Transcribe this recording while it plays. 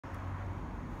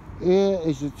Here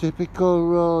is a typical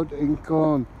road in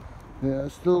Corn. It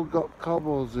has still got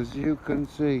cobbles, as you can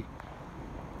see,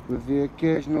 with the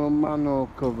occasional manhole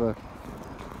cover.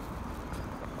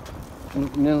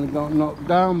 It nearly got knocked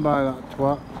down by that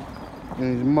twat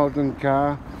in his modern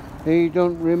car. He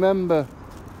don't remember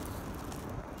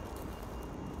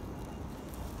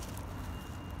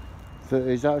that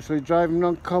he's actually driving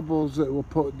on cobbles that were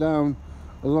put down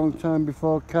a long time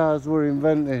before cars were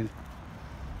invented.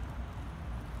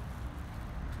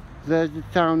 There's the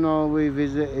town hall we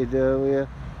visited earlier,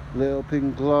 lit up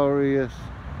in glorious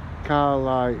car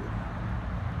light.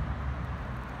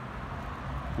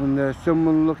 And there's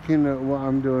someone looking at what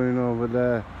I'm doing over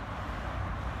there,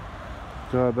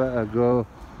 so I better go.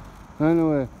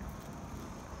 Anyway,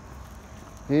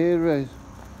 here is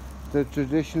the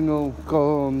traditional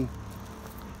Corn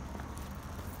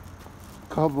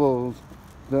cobbles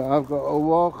that I've got to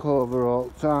walk over all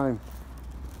the time.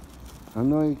 I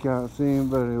know you can't see them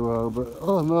very well, but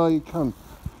oh no, you can.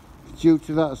 Due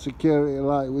to that security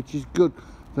light, which is good.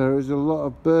 There is a lot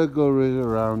of burglaries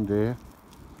around here.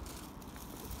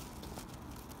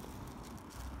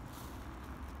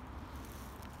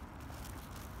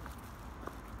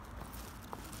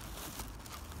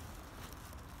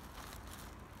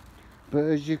 But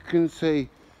as you can see,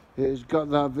 it's got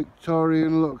that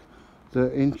Victorian look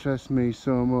that interests me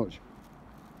so much.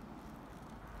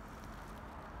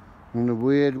 And a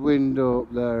weird window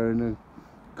up there in a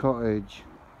cottage.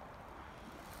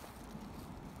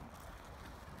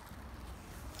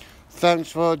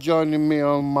 Thanks for joining me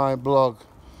on my blog.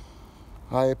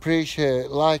 I appreciate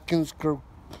it. Like and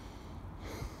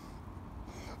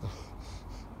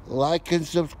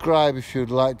subscribe if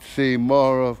you'd like to see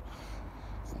more of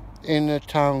inner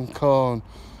town Corn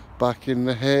back in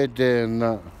the heyday and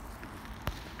that.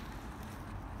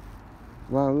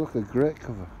 Wow, look, a great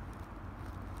cover.